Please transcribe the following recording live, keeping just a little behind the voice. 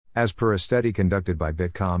As per a study conducted by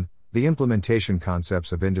Bitkom, the implementation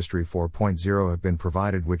concepts of Industry 4.0 have been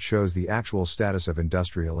provided, which shows the actual status of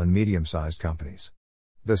industrial and medium-sized companies.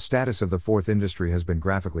 The status of the fourth industry has been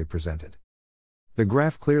graphically presented. The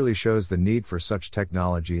graph clearly shows the need for such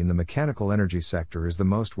technology in the mechanical energy sector is the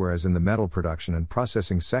most, whereas in the metal production and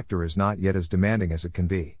processing sector is not yet as demanding as it can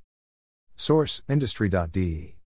be. Source: Industry.de